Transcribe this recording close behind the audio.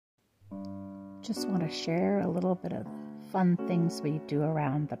Just want to share a little bit of fun things we do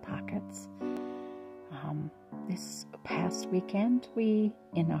around the pockets. This past weekend we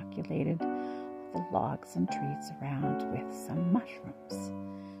inoculated the logs and trees around with some mushrooms.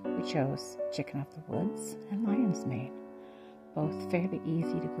 We chose chicken of the woods and lion's mane, both fairly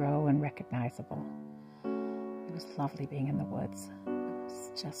easy to grow and recognizable. It was lovely being in the woods. It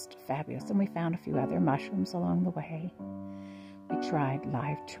was just fabulous. And we found a few other mushrooms along the way. We tried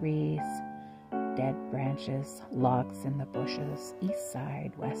live trees, dead branches, logs in the bushes, east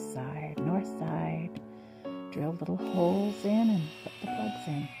side, west side, north side, drilled little holes in and put the plugs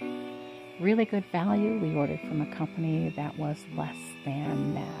in. Really good value. We ordered from a company that was less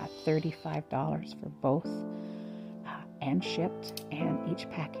than $35 for both and shipped, and each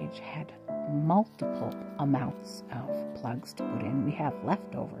package had multiple amounts of plugs to put in. We have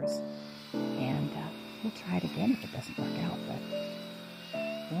leftovers, and we'll try it again if it doesn't work out, but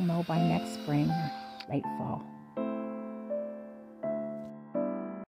we'll know by next spring or late fall.